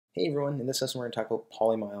Hey everyone, in this lesson we're going to talk about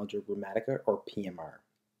polymyalgia rheumatica or PMR.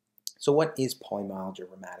 So what is polymyalgia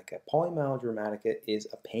rheumatica? Polymyalgia rheumatica is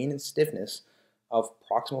a pain and stiffness of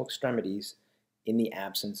proximal extremities in the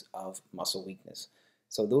absence of muscle weakness.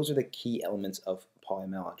 So those are the key elements of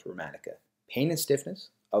polymyalgia rheumatica. Pain and stiffness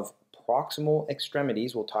of proximal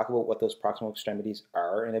extremities, we'll talk about what those proximal extremities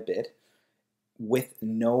are in a bit, with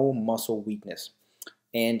no muscle weakness.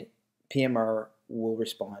 And PMR will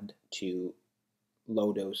respond to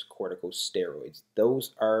low-dose corticosteroids.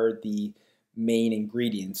 Those are the main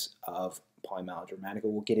ingredients of polymyalgia rheumatica.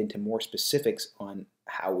 We'll get into more specifics on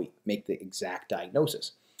how we make the exact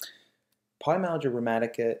diagnosis. Polymyalgia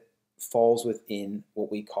rheumatica falls within what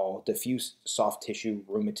we call diffuse soft tissue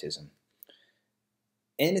rheumatism.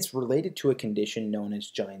 And it's related to a condition known as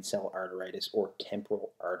giant cell arteritis or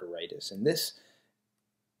temporal arteritis. And this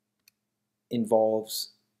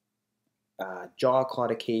involves jaw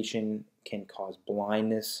claudication, can cause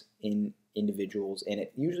blindness in individuals, and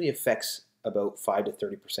it usually affects about 5 to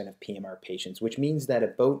 30% of PMR patients, which means that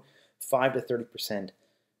about 5 to 30%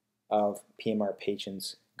 of PMR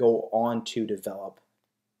patients go on to develop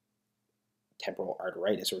temporal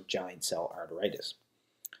arteritis or giant cell arteritis.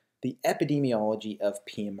 The epidemiology of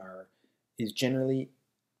PMR is generally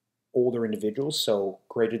older individuals, so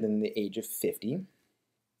greater than the age of 50.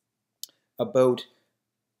 About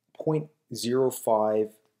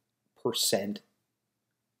 0.05%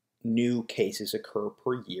 new cases occur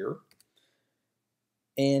per year,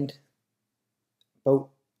 and about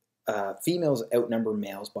females outnumber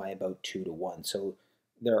males by about 2 to 1. So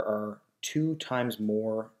there are 2 times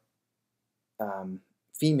more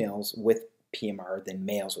females with PMR than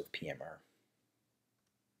males with PMR.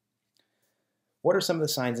 What are some of the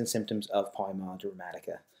signs and symptoms of polymyalgia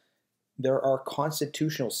rheumatica? There are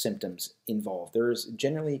constitutional symptoms involved. There's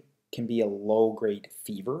generally can be a low-grade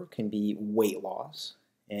fever, can be weight loss,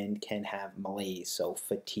 and can have malaise, so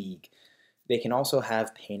fatigue. They can also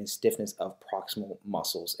have pain and stiffness of proximal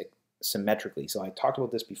muscles symmetrically. So I talked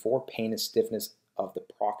about this before, pain and stiffness of the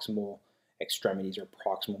proximal extremities or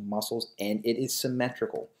proximal muscles, and it is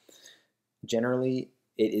symmetrical. Generally,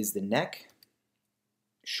 it is the neck,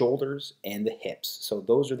 shoulders, and the hips. So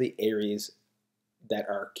those are the areas that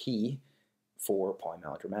are key for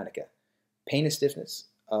polymyalgia rheumatica. Pain and stiffness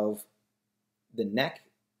of the neck,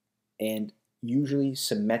 and usually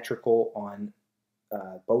symmetrical on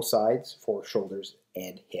both sides for shoulders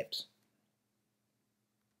and hips.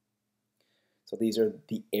 So these are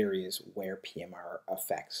the areas where PMR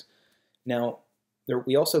affects. Now,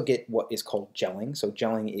 we also get what is called gelling. So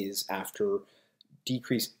gelling is after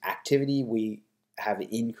decreased activity, we have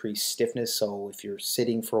increased stiffness. So if you're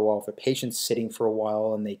sitting for a while, if a patient's sitting for a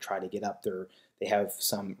while and they try to get up, they have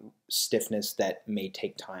some stiffness that may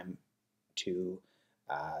take time to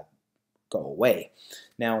go away.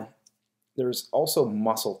 Now, there's also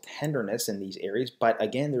muscle tenderness in these areas, but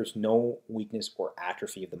again, there's no weakness or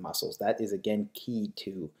atrophy of the muscles. That is, again, key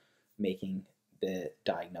to making the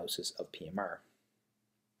diagnosis of PMR.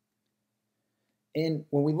 And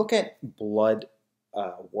when we look at blood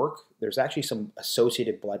work, there's actually some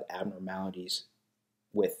associated blood abnormalities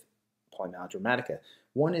with polymyalgia rheumatica.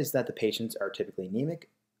 One is that the patients are typically anemic,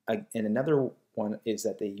 and another one is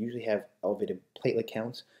that they usually have elevated platelet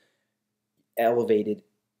counts, elevated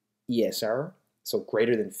ESR, so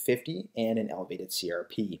greater than 50, and an elevated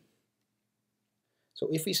CRP. So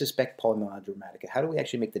if we suspect polymyalgia rheumatica, how do we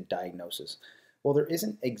actually make the diagnosis? Well, there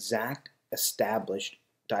isn't exact established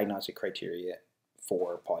diagnostic criteria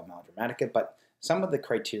for polymyalgia rheumatica, but some of the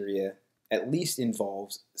criteria at least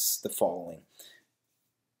involves the following.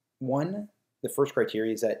 One, the first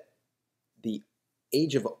criteria is that the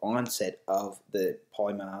age of onset of the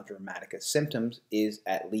polymyalgia rheumatica symptoms is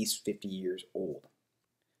at least 50 years old.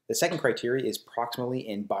 The second criteria is proximally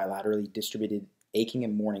and bilaterally distributed aching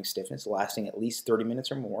and morning stiffness lasting at least 30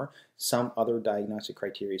 minutes or more. Some other diagnostic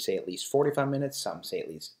criteria say at least 45 minutes, some say at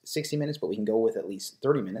least 60 minutes, but we can go with at least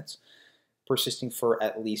 30 minutes, persisting for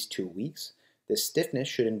at least 2 weeks. The stiffness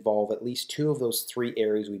should involve at least 2 of those 3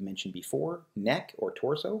 areas we mentioned before: neck or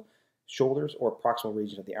torso, shoulders or proximal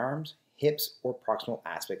regions of the arms, hips or proximal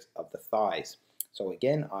aspects of the thighs. So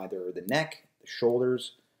again, either the neck, the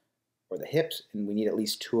shoulders, or the hips, and we need at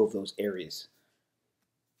least 2 of those areas.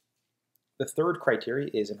 The third criteria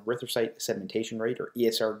is an erythrocyte sedimentation rate, or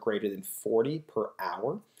ESR, greater than 40 per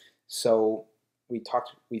hour. So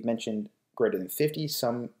we've mentioned greater than 50.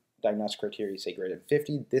 Some diagnostic criteria say greater than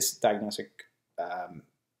 50. This diagnostic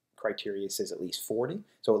criteria says at least 40.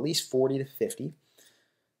 So at least 40 to 50.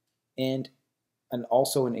 And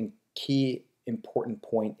also a key important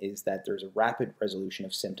point is that there's a rapid resolution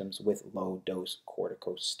of symptoms with low-dose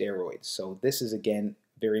corticosteroids. So this is, again,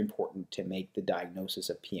 very important to make the diagnosis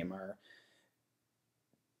of PMR.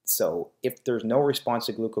 So if there's no response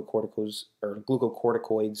to glucocorticoids,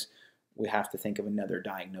 we have to think of another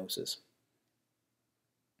diagnosis.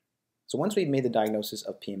 So once we've made the diagnosis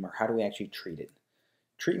of PMR, how do we actually treat it?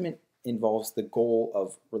 Treatment involves the goal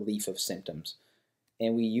of relief of symptoms.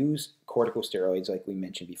 And we use corticosteroids like we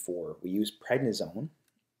mentioned before. We use prednisone,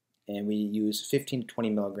 and we use 15 to 20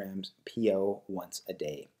 milligrams PO once a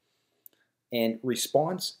day. And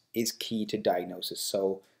response is key to diagnosis.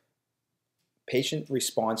 So patient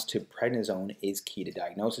response to prednisone is key to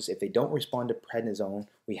diagnosis. If they don't respond to prednisone,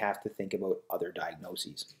 we have to think about other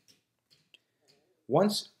diagnoses.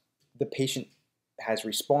 Once the patient has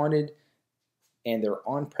responded and they're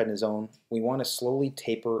on prednisone, we want to slowly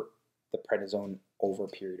taper the prednisone over a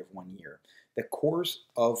period of 1 year. The course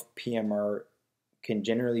of PMR can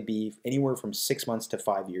generally be anywhere from 6 months to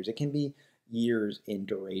 5 years. It can be years in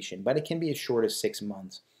duration, but it can be as short as 6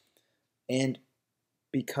 months. And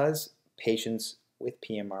because patients with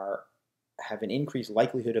PMR have an increased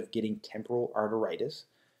likelihood of getting temporal arteritis,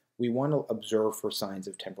 we want to observe for signs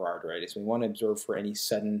of temporal arteritis. We want to observe for any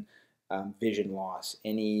sudden vision loss,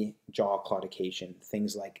 any jaw claudication,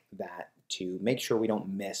 things like that, to make sure we don't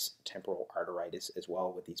miss temporal arteritis as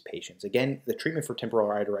well with these patients. Again, the treatment for temporal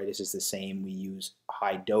arteritis is the same. We use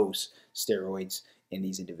high-dose steroids in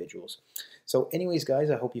these individuals. So anyways,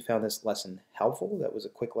 guys, I hope you found this lesson helpful. That was a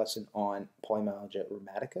quick lesson on polymyalgia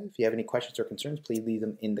rheumatica. If you have any questions or concerns, please leave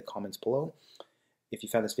them in the comments below. If you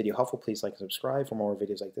found this video helpful, please like and subscribe for more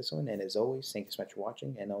videos like this one. And as always, thank you so much for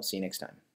watching, and I'll see you next time.